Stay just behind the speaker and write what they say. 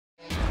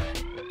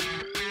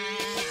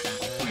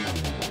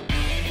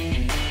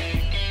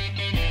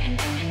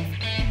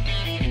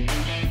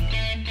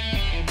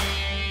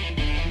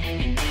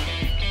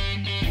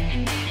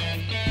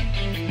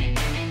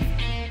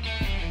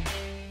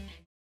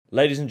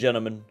Ladies and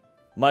gentlemen,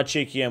 my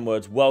cheeky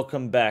M-words,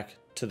 welcome back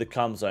to the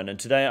Cum Zone, and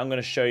today I'm going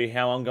to show you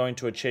how I'm going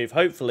to achieve,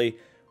 hopefully,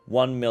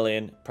 1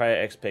 million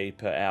prayer XP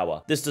per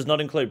hour. This does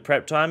not include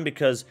prep time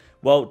because,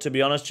 well, to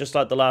be honest, just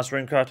like the last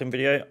rune crafting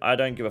video, I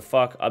don't give a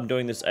fuck. I'm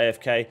doing this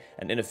AFK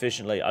and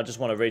inefficiently. I just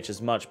want to reach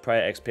as much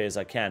prayer XP as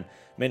I can.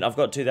 I mean, I've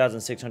got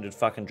 2,600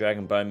 fucking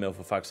dragon bone meal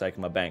for fuck's sake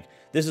in my bank.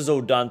 This is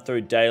all done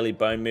through daily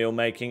bone meal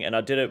making, and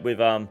I did it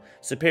with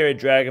superior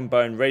dragon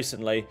bone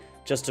recently,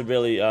 just to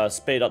really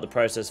speed up the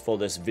process for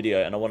this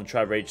video, and I want to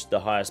try to reach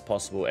the highest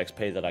possible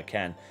XP that I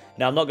can.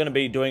 Now, I'm not going to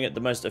be doing it the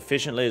most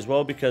efficiently as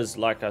well because,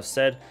 like I've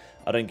said,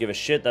 I don't give a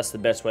shit. That's the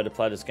best way to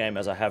play this game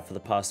as I have for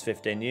the past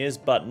 15 years,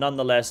 but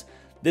nonetheless,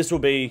 this will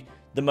be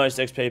the most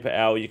XP per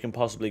hour you can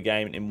possibly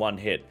gain in one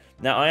hit.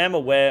 Now, I am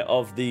aware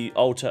of the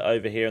altar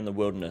over here in the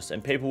wilderness,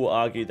 and people will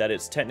argue that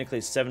it's technically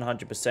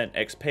 700%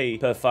 XP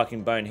per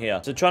fucking bone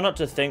here. So try not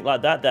to think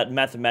like that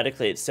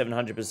mathematically it's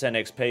 700%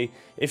 XP.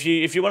 If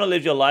you want to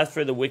live your life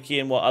through the wiki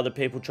and what other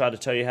people try to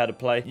tell you how to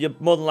play, you're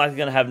more than likely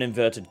going to have an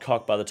inverted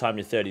cock by the time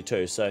you're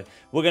 32. So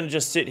we're going to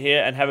just sit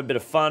here and have a bit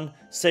of fun,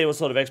 see what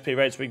sort of XP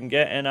rates we can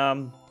get,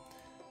 and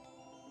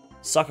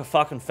suck a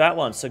fucking fat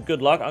one. So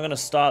good luck. I'm gonna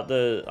start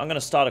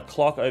a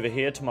clock over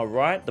here to my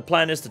right. The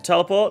plan is to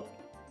teleport,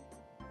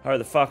 hurry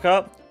the fuck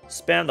up,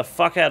 spam the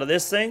fuck out of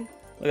this thing.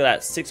 Look at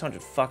that,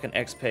 600 fucking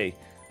XP.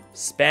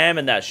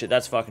 Spamming that shit.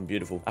 That's fucking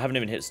beautiful. I haven't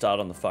even hit start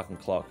on the fucking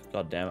clock.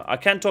 God damn it. I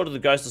can talk to the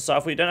ghost of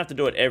Cypher. You don't have to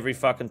do it every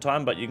fucking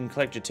time, but you can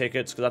collect your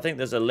tickets because I think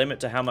there's a limit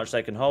to how much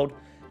they can hold.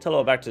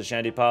 Teleport back to the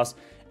shanty pass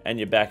and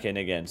you're back in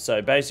again.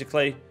 So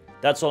basically,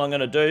 that's all I'm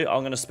gonna do.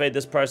 I'm gonna speed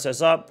this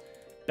process up,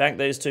 bank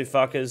these two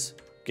fuckers,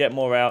 get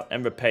more out,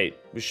 and repeat.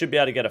 We should be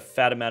able to get a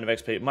fat amount of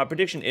XP. My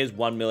prediction is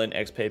 1 million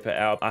XP per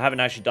hour. I haven't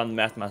actually done the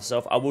math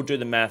myself. I will do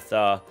the math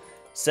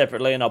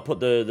separately, and I'll put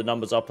the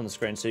numbers up on the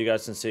screen so you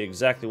guys can see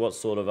exactly what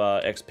sort of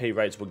XP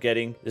rates we're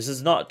getting. This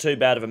is not too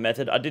bad of a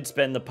method. I did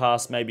spend the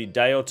past maybe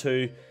day or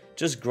two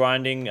just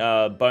grinding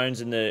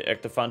bones in the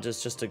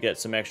Ectofuntus just to get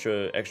some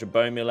extra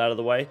bone meal out of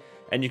the way.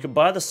 And you can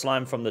buy the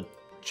slime from the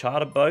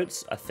charter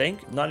boats, I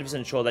think.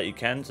 90% sure that you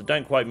can, so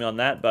don't quote me on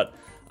that, but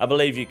I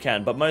believe you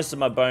can, but most of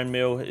my bone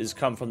meal is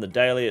come from the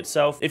daily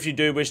itself. If you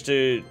do wish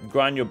to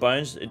grind your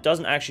bones, it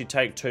doesn't actually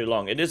take too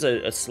long. It is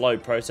a slow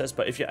process,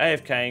 but if you're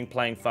AFKing,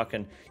 playing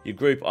fucking your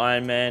group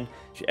Iron Man,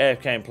 if you're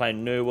AFKing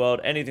playing New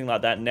World, anything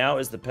like that, now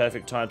is the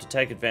perfect time to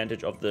take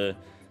advantage of the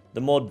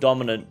more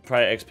dominant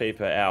prayer XP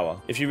per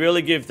hour. If you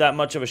really give that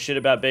much of a shit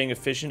about being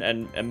efficient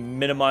and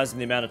minimizing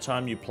the amount of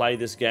time you play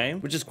this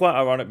game, which is quite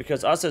ironic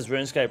because us as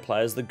RuneScape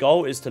players, the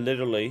goal is to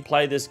literally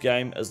play this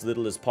game as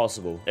little as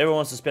possible. Everyone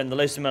wants to spend the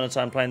least amount of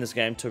time playing this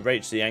game to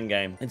reach the end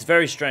game. It's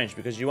very strange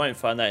because you won't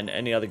find that in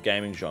any other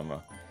gaming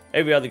genre.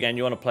 Every other game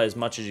you want to play as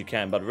much as you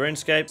can, but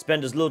RuneScape,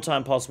 spend as little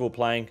time possible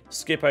playing,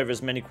 skip over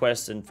as many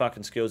quests and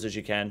fucking skills as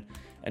you can,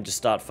 and just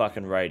start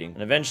fucking raiding.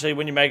 And eventually,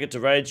 when you make it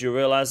to raids, you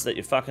realize that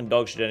you're fucking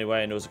dog shit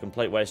anyway, and it was a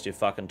complete waste of your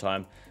fucking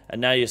time.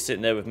 And now you're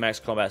sitting there with max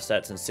combat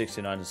stats and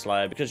 69 in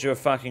Slayer because you're a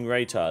fucking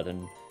retard,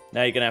 and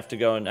now you're gonna have to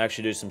go and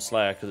actually do some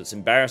Slayer because it's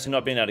embarrassing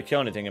not being able to kill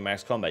anything in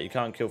max combat. You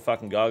can't kill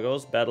fucking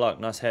gargoyles. Bad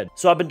luck, nice head.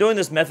 So I've been doing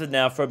this method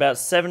now for about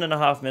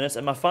 7.5 minutes,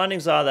 and my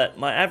findings are that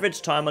my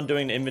average time on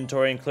doing the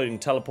inventory, including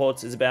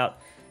teleports, is about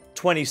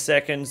 20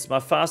 seconds. My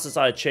fastest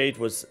I achieved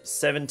was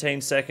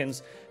 17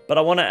 seconds. But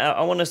I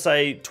want to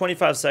say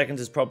 25 seconds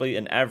is probably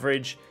an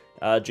average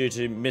due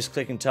to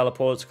misclicking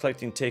teleports,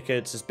 collecting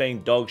tickets, just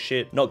being dog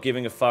shit, not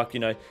giving a fuck, you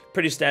know,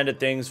 pretty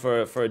standard things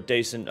for a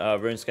decent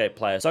RuneScape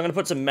player. So I'm going to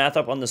put some math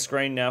up on the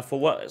screen now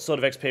for what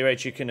sort of XP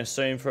rates you can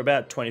assume for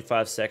about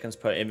 25 seconds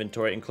per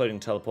inventory, including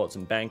teleports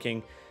and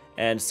banking,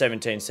 and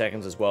 17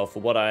 seconds as well for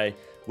what I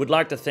would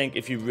like to think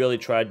if you really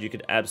tried you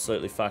could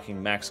absolutely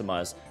fucking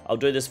maximize. I'll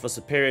do this for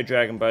superior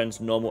dragon bones,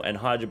 normal and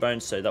hydra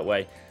bones, so that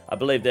way I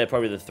believe they're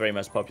probably the 3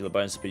 most popular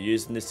bones to be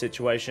used in this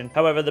situation.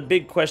 However, the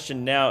big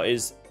question now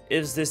is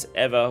this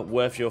ever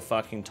worth your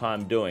fucking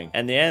time doing?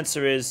 And the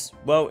answer is,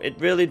 well, it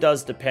really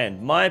does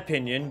depend. My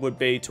opinion would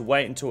be to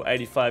wait until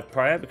 85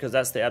 prayer because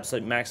that's the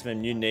absolute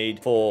maximum you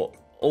need for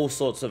all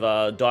sorts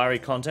of diary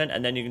content,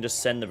 and then you can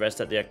just send the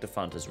rest at the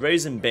Ectofuntus.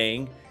 Reason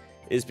being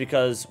is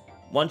because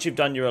once you've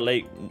done your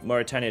elite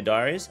Mauritania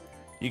diaries,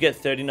 you get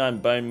 39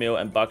 bone meal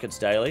and buckets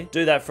daily.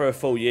 Do that for a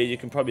full year, you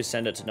can probably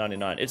send it to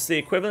 99. It's the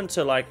equivalent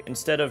to, like,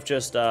 instead of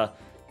just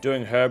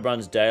doing herb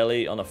runs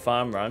daily on a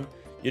farm run,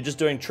 you're just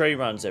doing tree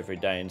runs every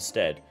day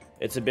instead.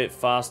 It's a bit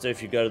faster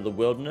if you go to the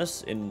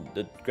wilderness in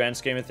the grand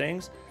scheme of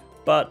things,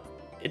 but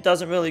it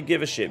doesn't really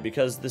give a shit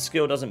because the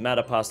skill doesn't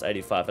matter past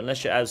 85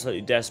 unless you're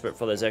absolutely desperate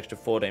for those extra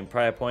 14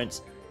 prayer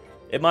points.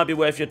 It might be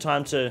worth your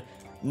time to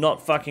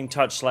not fucking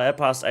touch Slayer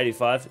past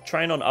 85,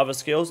 train on other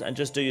skills and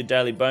just do your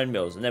daily bone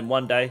meals, and then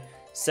one day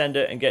send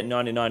it and get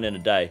 99 in a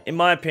day. In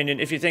my opinion,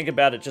 if you think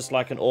about it just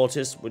like an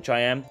autist, which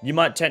I am, you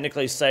might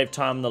technically save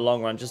time in the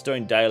long run just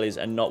doing dailies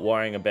and not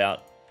worrying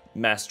about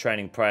mass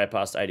training prayer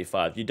past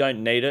 85. You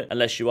don't need it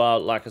unless you are,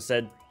 like I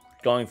said,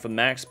 going for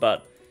max,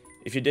 but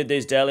if you did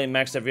these daily and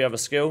maxed every other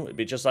skill, it'd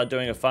be just like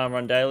doing a farm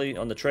run daily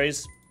on the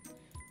trees.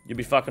 You'll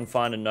be fucking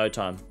fine in no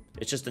time.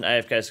 It's just an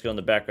AFK skill in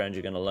the background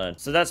you're going to learn.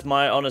 So that's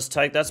my honest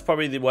take. That's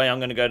probably the way I'm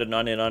going to go to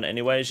 99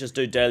 anyways. Just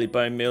do daily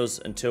bone meals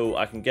until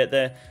I can get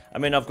there. I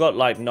mean, I've got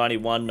like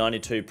 91,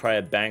 92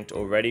 prayer banked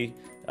already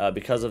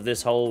because of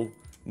this whole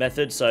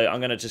method. So I'm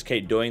going to just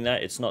keep doing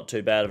that. It's not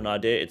too bad of an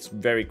idea. It's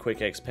very quick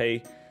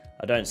XP.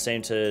 I don't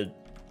seem to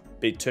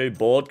be too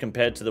bored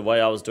compared to the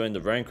way I was doing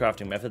the rune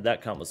crafting method.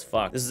 That cunt was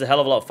fucked. This is a hell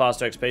of a lot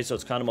faster XP, so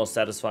it's kind of more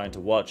satisfying to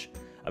watch.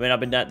 I mean, I've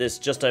been at this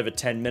just over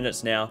 10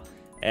 minutes now,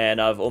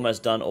 and I've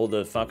almost done all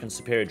the fucking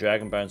superior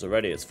dragon bones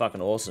already. It's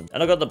fucking awesome.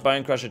 And I got the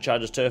bone crusher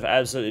charges too if I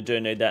absolutely do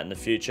need that in the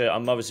future.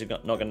 I'm obviously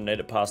not going to need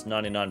it past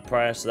 99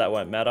 prayer, so that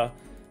won't matter.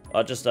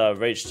 I just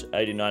reached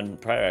 89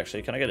 prayer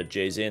actually. Can I get a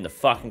GZ in the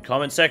fucking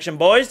comment section,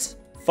 boys?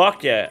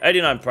 Fuck yeah,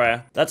 89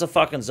 prayer. That's a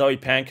fucking Zoe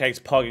Pancakes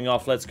pogging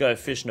off. Let's go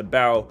fish in a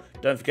barrel.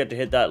 Don't forget to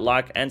hit that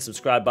like and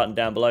subscribe button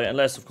down below.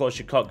 Unless, of course,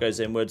 your cock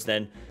goes inwards,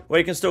 then well,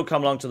 you can still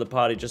come along to the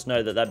party. Just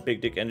know that that big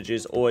dick energy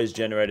is always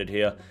generated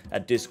here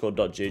at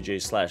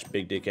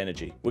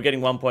discord.gg/bigdickenergy. We're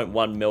getting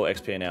 1.1 mil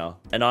XP an hour.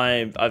 And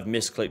I've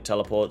misclicked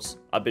teleports.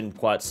 I've been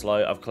quite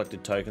slow. I've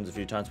collected tokens a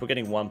few times. We're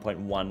getting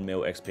 1.1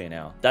 mil XP an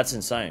hour. That's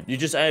insane. You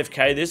just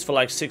AFK this for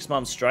like 6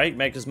 months straight,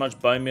 make as much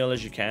bone meal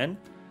as you can,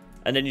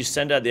 and then you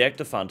send out the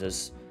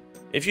ectofunters.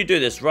 If you do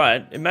this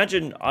right,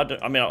 imagine, I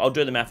mean, I'll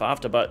do the math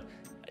after, but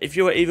if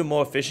you were even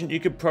more efficient, you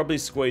could probably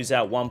squeeze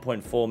out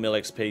 1.4 mil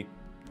XP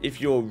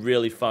if you're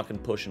really fucking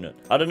pushing it.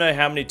 I don't know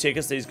how many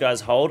tickets these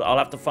guys hold. I'll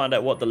have to find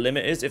out what the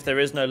limit is. If there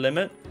is no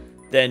limit,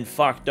 then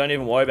fuck, don't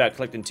even worry about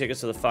collecting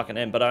tickets to the fucking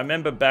end. But I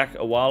remember back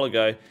a while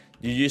ago,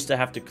 you used to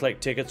have to collect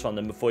tickets from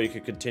them before you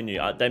could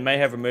continue. They may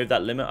have removed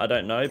that limit, I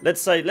don't know.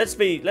 Let's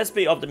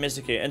be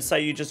optimistic here and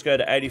say you just go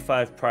to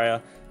 85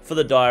 prayer for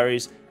the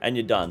diaries and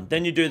you're done.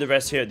 Then you do the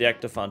rest here at the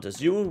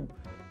Ectofunters. You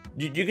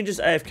can just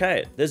AFK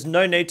it. There's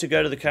no need to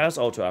go to the Chaos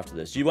Altar after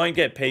this. You won't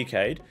get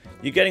PK'd.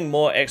 You're getting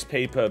more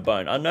XP per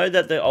bone. I know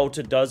that the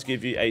altar does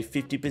give you a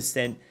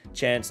 50%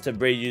 chance to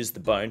reuse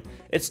the bone.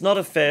 It's not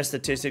a fair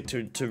statistic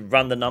to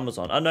run the numbers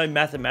on. I know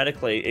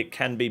mathematically it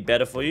can be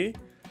better for you,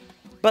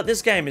 but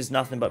this game is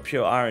nothing but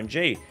pure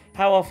RNG.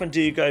 How often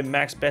do you go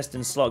max best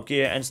in slot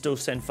gear and still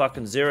send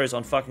fucking zeros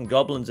on fucking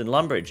goblins in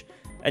Lumbridge?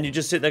 And you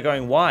just sit there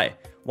going, why?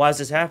 Why is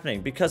this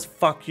happening? Because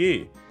fuck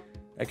you.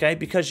 Okay,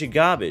 because you're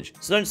garbage.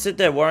 So don't sit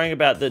there worrying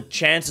about the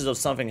chances of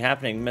something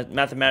happening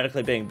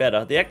mathematically being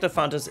better. The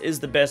Ectofunters is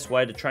the best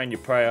way to train your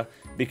prayer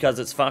because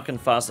it's fucking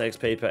fast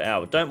XP per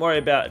hour. Don't worry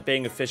about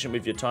being efficient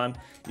with your time.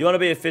 You want to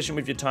be efficient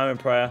with your time in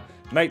prayer,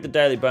 make the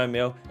daily bone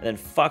meal, and then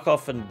fuck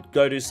off and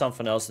go do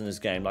something else in this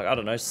game. Like, I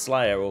don't know,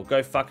 Slayer, or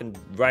go fucking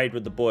raid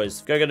with the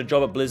boys. Go get a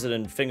job at Blizzard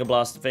and finger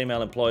blast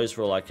female employees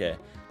for all I care.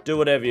 Do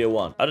whatever you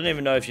want. I don't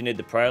even know if you need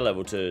the prayer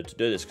level to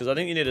do this, because I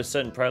think you need a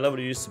certain prayer level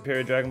to use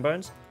Superior Dragon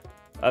Bones.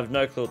 I have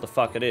no clue what the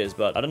fuck it is,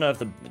 but I don't know if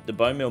the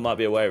bone meal might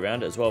be a way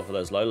around it as well for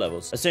those low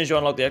levels. As soon as you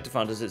unlock the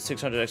Ectofunters, it's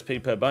 600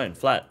 XP per bone,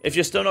 flat. If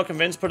you're still not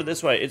convinced, put it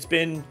this way. It's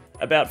been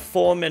about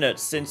 4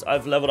 minutes since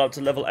I've leveled up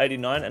to level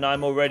 89, and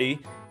I'm already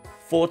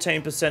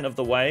 14% of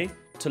the way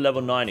to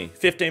level 90.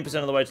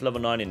 15% of the way to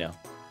level 90 now.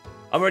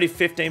 I'm already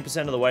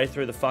 15% of the way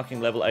through the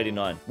fucking level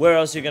 89. Where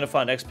else are you going to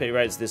find XP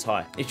rates this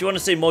high? If you want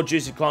to see more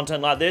juicy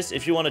content like this,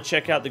 if you want to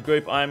check out the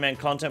group Iron Man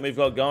content we've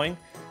got going,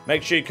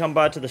 make sure you come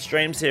by to the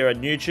streams here at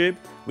YouTube.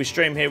 We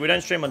stream here. We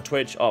don't stream on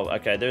Twitch. Oh,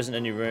 okay. There isn't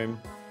any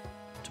room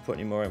to put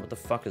any more in. What the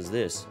fuck is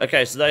this?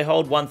 Okay, so they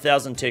hold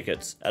 1,000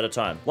 tickets at a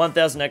time.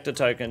 1,000 Ecto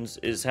tokens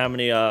is how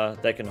many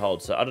they can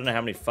hold. So I don't know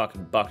how many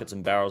fucking buckets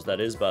and barrels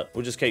that is, but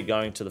we'll just keep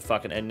going to the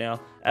fucking end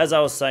now. As I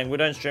was saying, we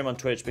don't stream on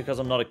Twitch because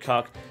I'm not a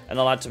cuck, and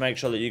I like to make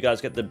sure that you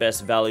guys get the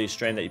best value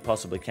stream that you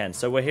possibly can.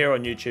 So we're here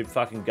on YouTube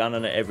fucking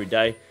gunning it every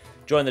day.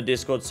 Join the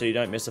Discord so you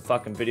don't miss a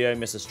fucking video,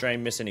 miss a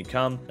stream, miss any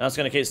cum. I'm just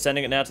going to keep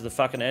sending it now to the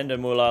fucking end,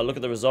 and we'll look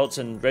at the results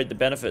and read the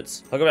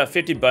benefits. I've got about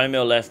 50 bone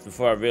meal left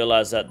before I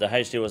realized that the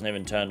HD wasn't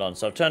even turned on.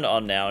 So I've turned it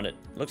on now, and it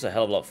looks a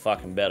hell of a lot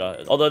fucking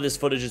better. Although this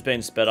footage has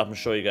been sped up, I'm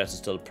sure you guys will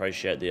still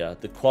appreciate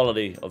the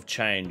quality of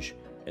change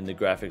in the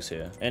graphics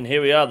here. And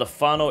here we are, the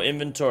final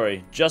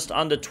inventory. Just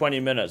under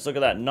 20 minutes. Look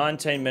at that,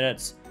 19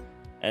 minutes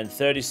and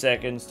 30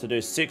 seconds to do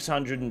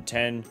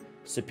 610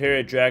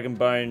 Superior Dragon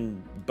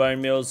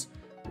bone meals.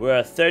 We're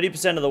at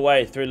 30% of the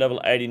way through level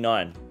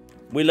 89.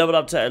 We leveled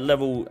up to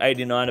level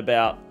 89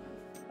 about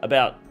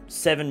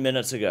 7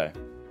 minutes ago.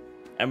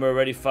 And we're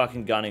already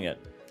fucking gunning it.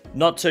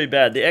 Not too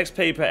bad. The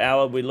XP per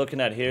hour we're looking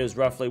at here is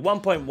roughly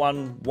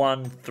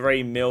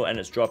 1.113 mil, and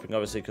it's dropping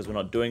obviously because we're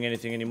not doing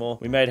anything anymore.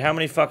 We made how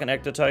many fucking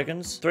Ecto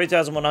tokens?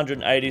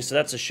 3,180, so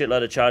that's a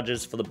shitload of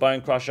charges for the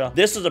Bone Crusher.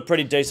 This is a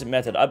pretty decent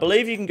method. I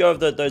believe you can go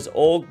with those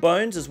Org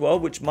Bones as well,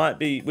 which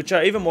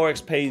are even more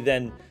XP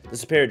than the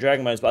Superior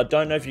Dragon Bones, but I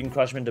don't know if you can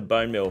crush them into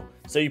Bone Meal.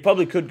 So you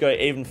probably could go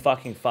even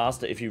fucking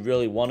faster if you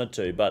really wanted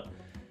to, but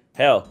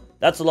hell,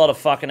 that's a lot of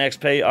fucking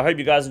XP. I hope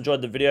you guys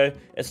enjoyed the video.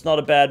 It's not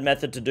a bad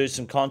method to do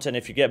some content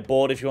if you get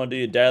bored, if you want to do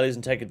your dailies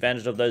and take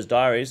advantage of those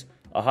diaries.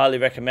 I highly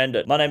recommend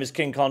it. My name is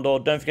King Condor.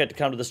 Don't forget to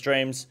come to the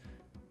streams.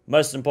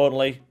 Most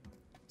importantly,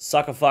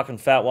 suck a fucking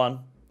fat one.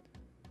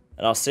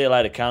 And I'll see you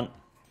later, cunt.